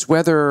 is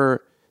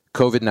whether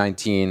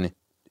COVID-19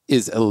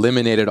 is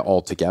eliminated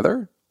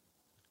altogether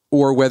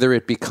or whether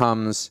it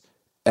becomes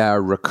a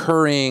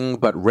recurring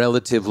but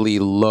relatively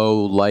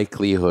low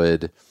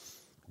likelihood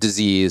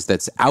disease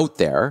that's out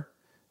there.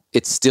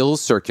 It's still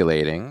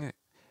circulating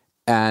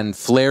and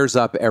flares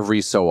up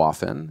every so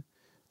often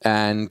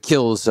and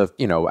kills a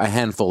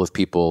handful of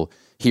people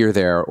here,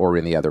 there, or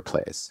in the other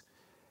place.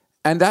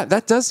 And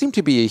that does seem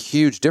to be a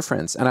huge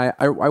difference. And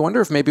I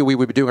wonder if maybe we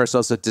would be doing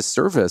ourselves a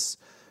disservice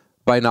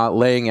by not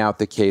laying out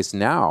the case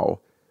now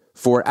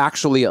for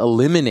actually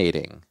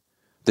eliminating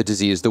the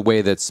disease the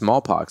way that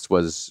smallpox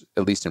was,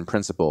 at least in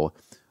principle,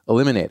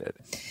 eliminated.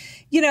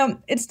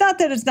 It's not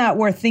that it's not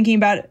worth thinking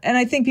about. And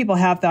I think people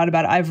have thought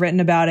about it. I've written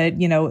about it.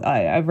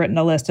 I've written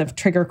a list of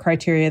trigger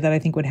criteria that I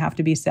think would have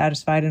to be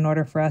satisfied in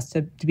order for us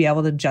to be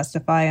able to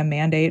justify a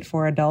mandate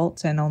for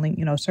adults and only,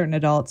 certain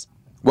adults.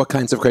 What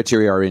kinds of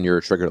criteria are in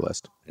your trigger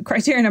list?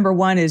 Criteria number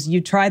one is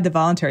you tried the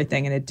voluntary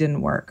thing and it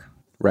didn't work.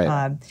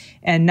 Right.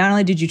 And not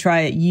only did you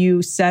try it,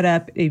 you set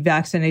up a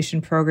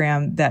vaccination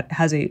program that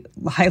has a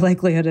high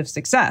likelihood of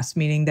success,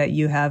 meaning that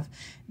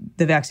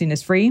the vaccine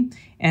is free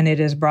and it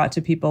is brought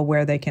to people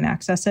where they can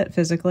access it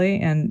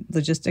physically and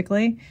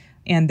logistically.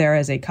 And there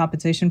is a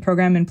compensation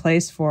program in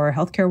place for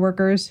healthcare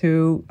workers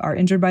who are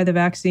injured by the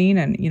vaccine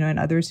and, and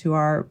others who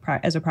are,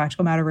 as a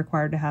practical matter,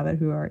 required to have it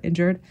who are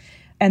injured.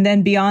 And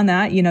then beyond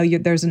that,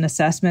 there's an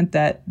assessment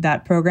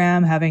that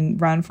program, having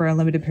run for a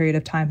limited period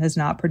of time, has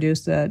not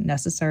produced the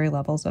necessary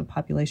levels of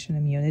population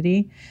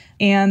immunity.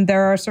 And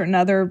there are certain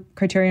other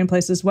criteria in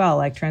place as well,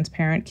 like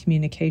transparent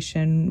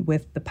communication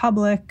with the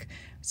public,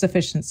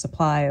 sufficient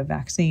supply of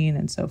vaccine,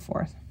 and so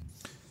forth.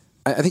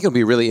 I think it'll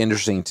be really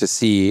interesting to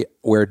see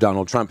where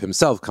Donald Trump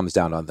himself comes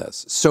down on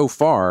this. So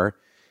far,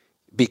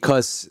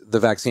 because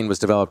the vaccine was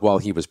developed while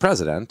he was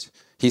president,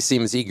 he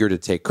seems eager to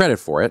take credit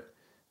for it.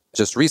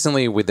 Just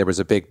recently, there was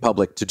a big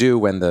public to-do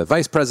when the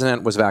vice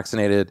president was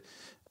vaccinated.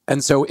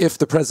 And so if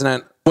the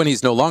president, when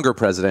he's no longer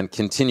president,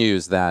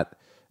 continues that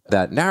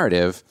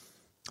narrative,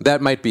 that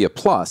might be a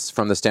plus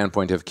from the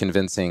standpoint of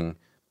convincing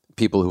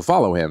people who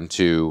follow him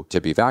to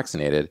be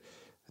vaccinated.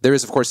 There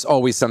is, of course,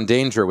 always some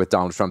danger with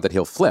Donald Trump that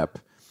he'll flip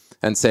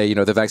and say,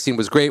 the vaccine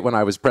was great when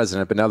I was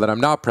president, but now that I'm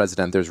not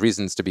president, there's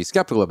reasons to be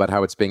skeptical about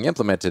how it's being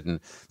implemented,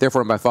 and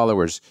therefore my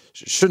followers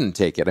shouldn't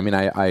take it. I mean,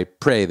 I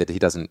pray that he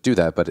doesn't do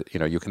that, but,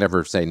 you can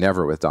never say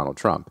never with Donald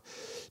Trump.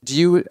 Do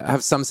you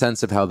have some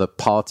sense of how the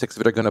politics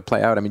of it are going to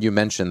play out? I mean, you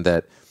mentioned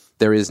that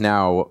there is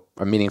now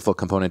a meaningful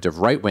component of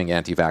right-wing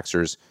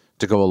anti-vaxxers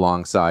to go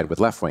alongside with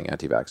left-wing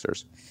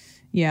anti-vaxxers.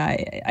 Yeah,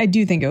 I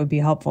do think it would be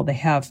helpful to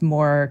have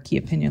more key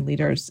opinion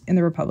leaders in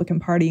the Republican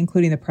Party,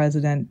 including the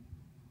president,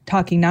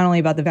 talking not only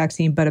about the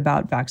vaccine, but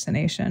about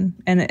vaccination.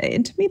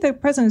 And to me, the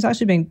president's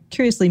actually been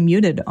curiously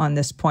muted on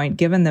this point,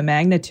 given the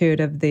magnitude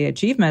of the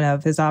achievement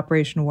of his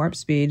Operation Warp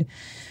Speed.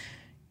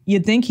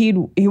 You'd think he'd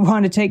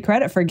want to take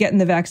credit for getting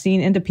the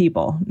vaccine into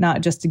people,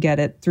 not just to get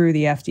it through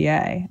the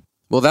FDA.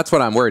 Well, that's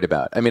what I'm worried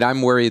about. I mean,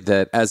 I'm worried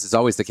that, as is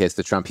always the case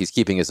with Trump, he's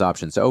keeping his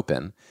options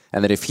open,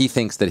 and that if he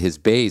thinks that his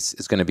base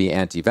is going to be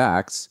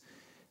anti-vax,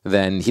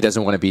 then he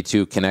doesn't want to be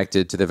too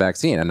connected to the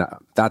vaccine. And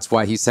that's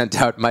why he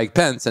sent out Mike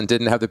Pence and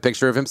didn't have the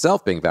picture of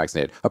himself being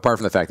vaccinated, apart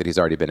from the fact that he's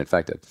already been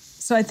infected.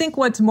 So I think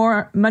what's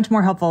much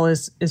more helpful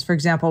is, for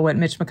example, what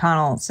Mitch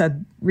McConnell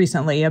said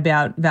recently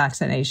about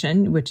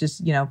vaccination, which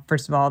is,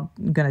 first of all,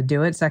 going to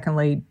do it.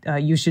 Secondly,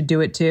 you should do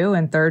it too.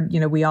 And third,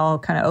 we all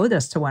kind of owe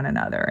this to one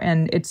another.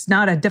 And it's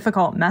not a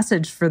difficult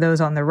message for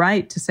those on the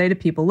right to say to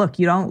people, look,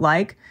 you don't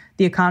like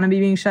the economy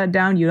being shut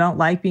down. You don't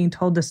like being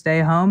told to stay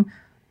home.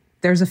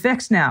 There's a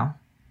fix now.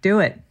 Do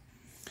it.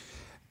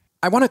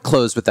 I want to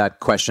close with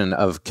that question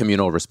of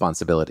communal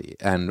responsibility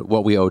and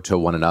what we owe to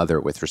one another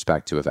with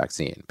respect to a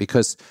vaccine,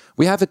 because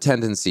we have a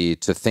tendency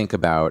to think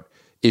about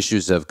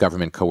issues of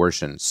government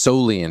coercion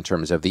solely in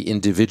terms of the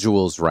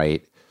individual's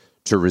right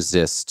to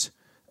resist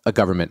a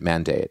government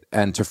mandate,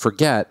 and to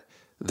forget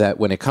that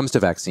when it comes to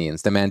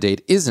vaccines, the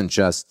mandate isn't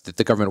just that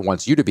the government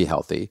wants you to be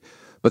healthy,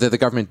 but that the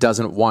government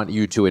doesn't want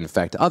you to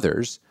infect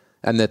others,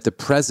 and that the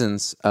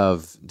presence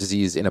of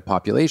disease in a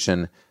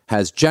population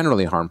has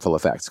generally harmful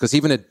effects. Because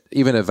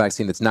even a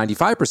vaccine that's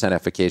 95%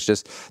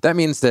 efficacious, that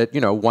means that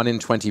 1 in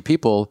 20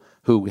 people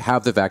who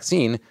have the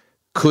vaccine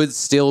could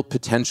still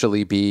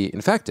potentially be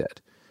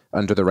infected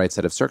under the right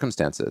set of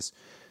circumstances.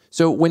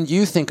 So when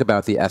you think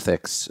about the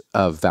ethics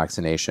of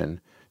vaccination,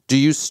 do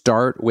you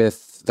start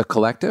with the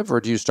collective or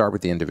do you start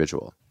with the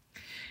individual?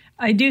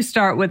 I do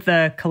start with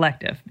the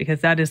collective,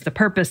 because that is the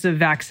purpose of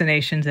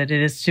vaccinations, that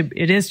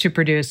it is to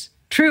produce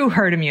true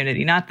herd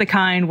immunity, not the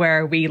kind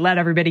where we let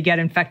everybody get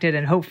infected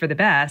and hope for the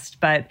best,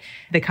 but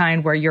the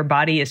kind where your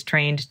body is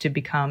trained to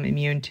become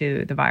immune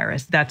to the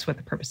virus. That's what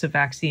the purpose of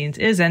vaccines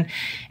is. And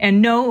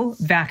no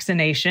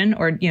vaccination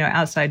or,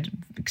 outside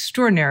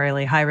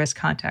extraordinarily high-risk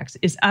contexts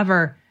is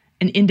ever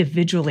an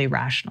individually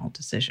rational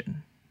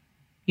decision.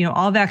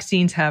 All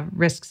vaccines have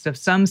risks of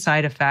some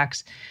side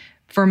effects.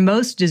 For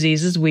most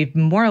diseases, we've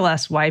more or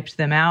less wiped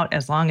them out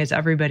as long as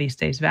everybody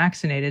stays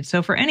vaccinated.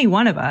 So for any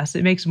one of us,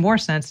 it makes more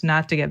sense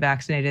not to get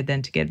vaccinated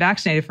than to get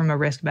vaccinated from a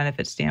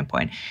risk-benefit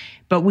standpoint.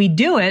 But we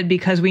do it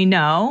because we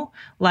know,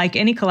 like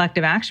any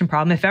collective action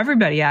problem, if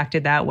everybody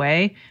acted that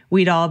way,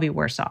 we'd all be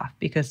worse off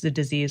because the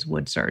disease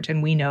would surge.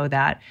 And we know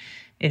that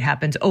it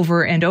happens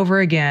over and over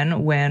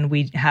again when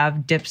we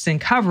have dips in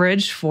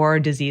coverage for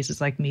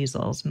diseases like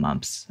measles,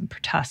 mumps, and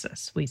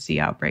pertussis. We see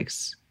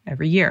outbreaks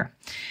every year.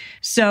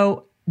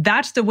 So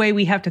that's the way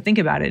we have to think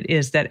about it,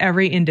 is that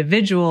every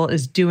individual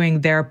is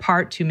doing their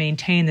part to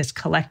maintain this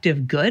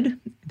collective good,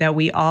 that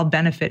we all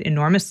benefit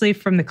enormously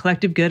from the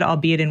collective good,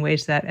 albeit in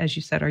ways that, as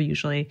you said, are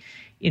usually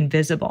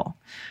invisible.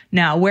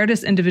 Now, where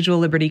does individual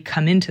liberty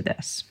come into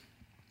this?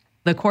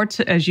 The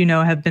courts, as you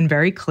know, have been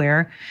very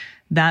clear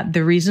that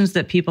the reasons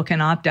that people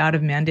can opt out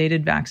of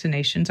mandated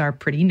vaccinations are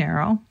pretty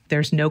narrow.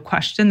 There's no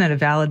question that a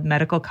valid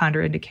medical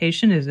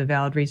contraindication is a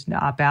valid reason to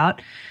opt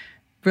out.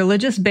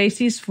 Religious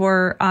bases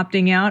for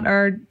opting out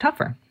are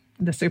tougher.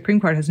 The Supreme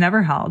Court has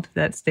never held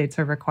that states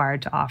are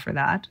required to offer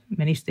that.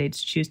 Many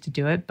states choose to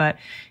do it, but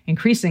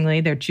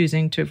increasingly they're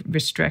choosing to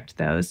restrict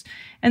those.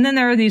 And then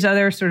there are these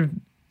other sort of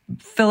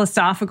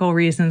philosophical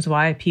reasons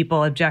why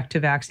people object to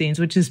vaccines,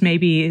 which is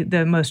maybe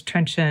the most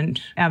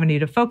trenchant avenue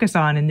to focus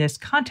on in this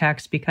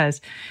context,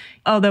 because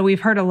although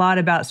we've heard a lot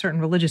about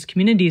certain religious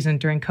communities and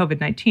during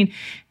COVID-19,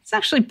 it's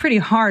actually pretty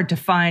hard to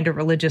find a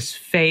religious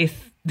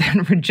faith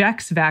that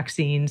rejects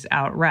vaccines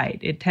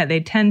outright. They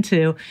tend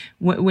to,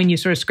 when you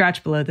sort of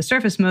scratch below the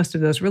surface, most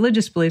of those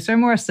religious beliefs are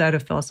more a set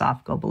of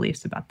philosophical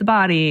beliefs about the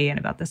body and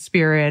about the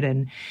spirit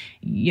and,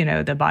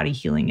 the body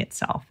healing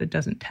itself. It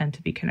doesn't tend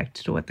to be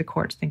connected to what the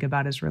courts think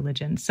about as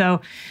religion.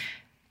 So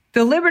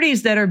the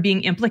liberties that are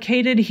being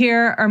implicated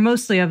here are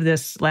mostly of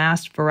this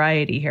last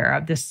variety here,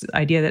 of this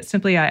idea that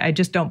simply I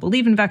just don't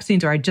believe in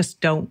vaccines or I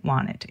just don't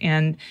want it.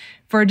 And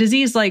for a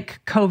disease like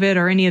COVID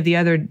or any of the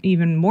other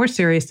even more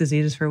serious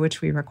diseases for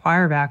which we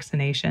require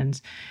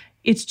vaccinations,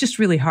 it's just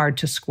really hard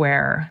to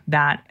square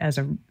that as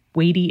a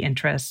weighty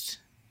interest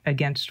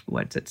against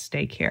what's at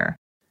stake here.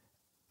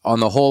 On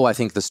the whole, I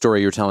think the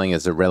story you're telling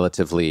is a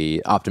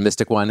relatively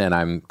optimistic one, and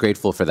I'm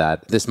grateful for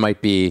that. This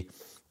might be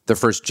the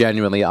first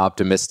genuinely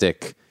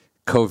optimistic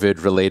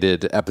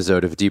COVID-related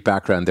episode of Deep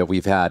Background that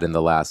we've had in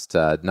the last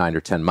 9 or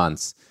 10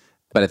 months.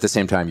 But at the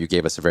same time, you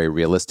gave us a very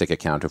realistic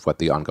account of what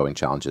the ongoing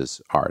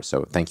challenges are.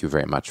 So thank you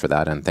very much for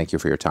that. And thank you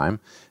for your time.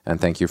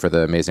 And thank you for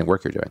the amazing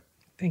work you're doing.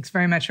 Thanks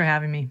very much for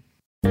having me.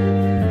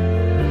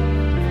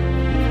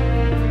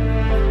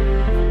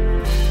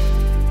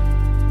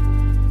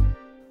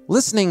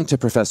 Listening to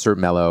Professor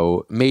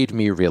Mello made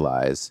me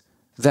realize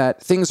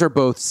that things are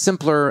both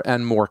simpler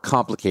and more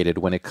complicated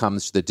when it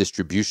comes to the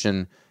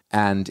distribution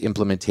and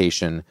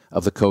implementation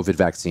of the COVID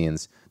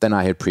vaccines than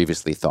I had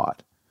previously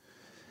thought.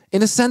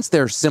 In a sense,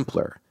 they're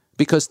simpler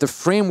because the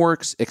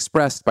frameworks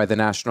expressed by the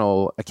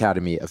National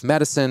Academy of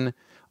Medicine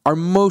are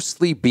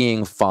mostly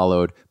being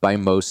followed by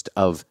most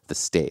of the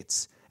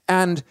states.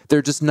 And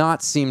there does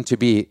not seem to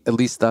be, at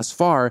least thus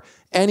far,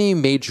 any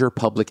major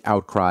public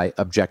outcry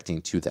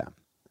objecting to them.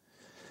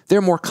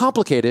 They're more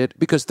complicated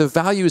because the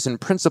values and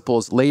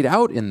principles laid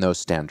out in those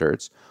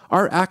standards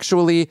are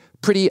actually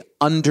pretty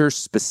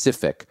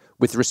underspecific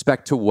with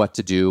respect to what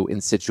to do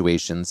in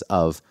situations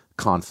of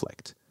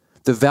conflict.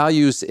 The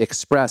values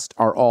expressed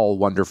are all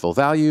wonderful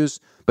values,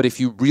 but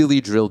if you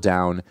really drill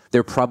down,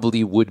 there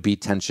probably would be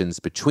tensions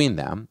between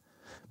them.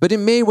 But it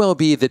may well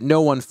be that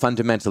no one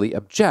fundamentally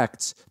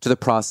objects to the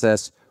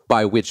process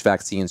by which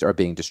vaccines are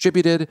being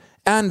distributed,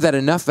 and that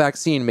enough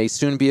vaccine may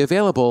soon be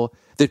available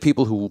that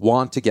people who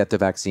want to get the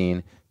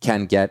vaccine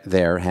can get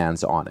their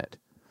hands on it.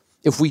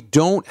 If we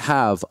don't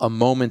have a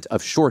moment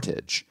of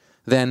shortage,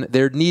 then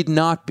there need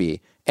not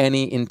be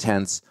any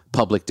intense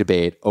public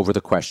debate over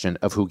the question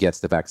of who gets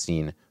the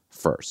vaccine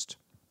first.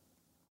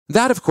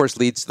 That, of course,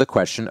 leads to the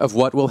question of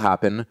what will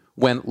happen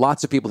when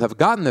lots of people have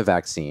gotten the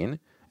vaccine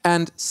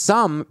and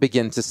some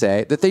begin to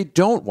say that they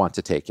don't want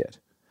to take it.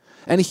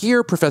 And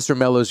here, Professor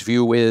Mello's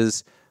view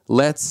is,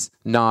 let's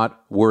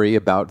not worry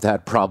about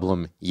that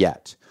problem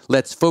yet.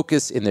 Let's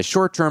focus in the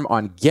short term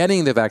on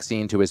getting the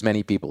vaccine to as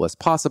many people as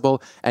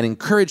possible and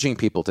encouraging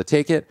people to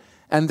take it.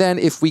 And then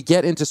if we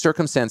get into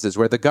circumstances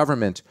where the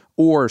government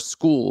or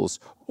schools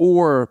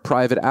or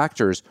private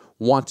actors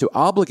want to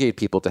obligate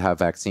people to have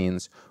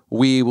vaccines,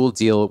 we will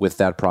deal with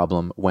that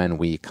problem when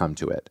we come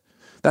to it.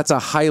 That's a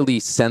highly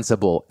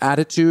sensible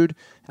attitude,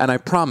 and I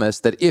promise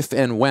that if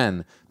and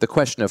when the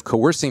question of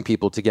coercing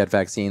people to get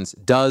vaccines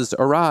does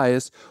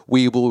arise,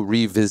 we will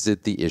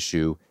revisit the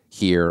issue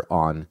here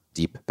on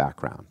Deep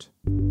Background.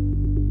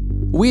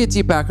 We at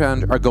Deep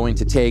Background are going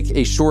to take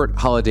a short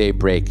holiday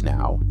break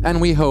now, and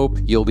we hope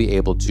you'll be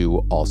able to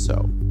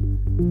also.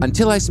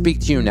 Until I speak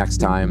to you next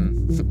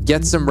time,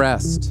 get some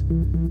rest,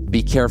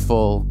 be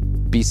careful,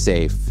 be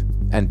safe,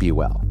 and be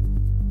well.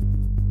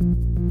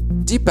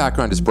 Deep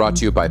Background is brought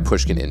to you by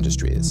Pushkin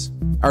Industries.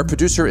 Our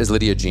producer is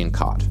Lydia Jean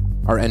Cott.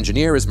 Our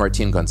engineer is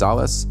Martin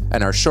Gonzalez,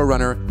 and our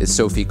showrunner is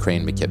Sophie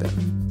Crane McKibben.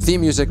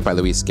 Theme music by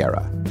Luis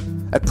Guerra.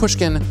 At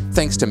Pushkin,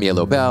 thanks to Mia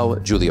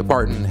Lobel, Julia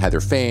Barton, Heather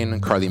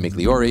Fain, Carly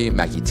Migliori,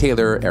 Maggie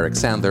Taylor, Eric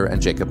Sandler,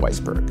 and Jacob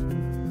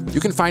Weisberg.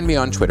 You can find me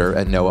on Twitter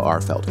at Noah R.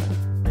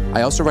 Feldman.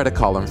 I also write a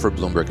column for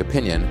Bloomberg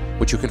Opinion,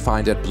 which you can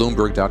find at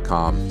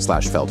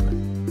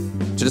bloomberg.com/Feldman.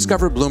 To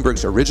discover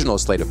Bloomberg's original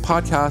slate of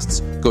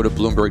podcasts, go to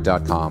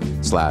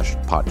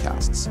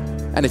bloomberg.com/podcasts.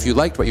 And if you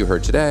liked what you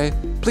heard today,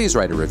 please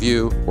write a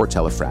review or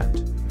tell a friend.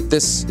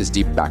 This is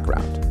Deep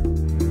Background.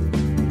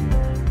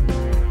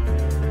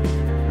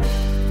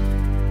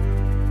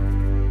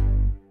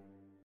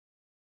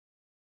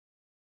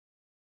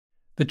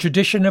 The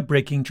tradition of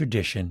breaking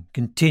tradition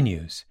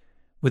continues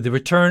with the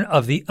return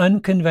of the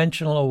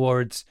Unconventional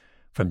Awards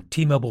from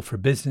T-Mobile for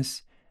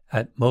Business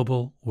at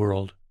Mobile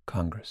World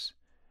Congress.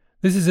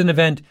 This is an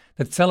event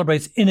that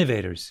celebrates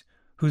innovators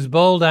whose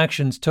bold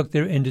actions took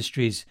their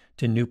industries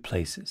to new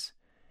places.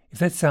 If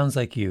that sounds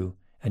like you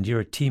and you're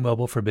a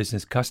T-Mobile for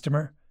Business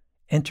customer,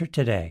 enter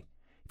today.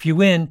 If you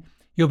win,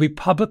 you'll be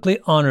publicly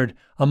honored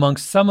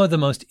amongst some of the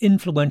most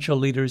influential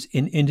leaders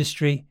in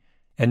industry.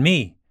 And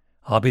me,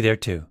 I'll be there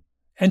too.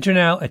 Enter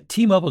now at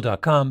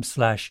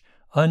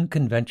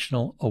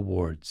T-Mobile.com/unconventional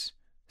awards.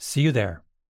 See you there.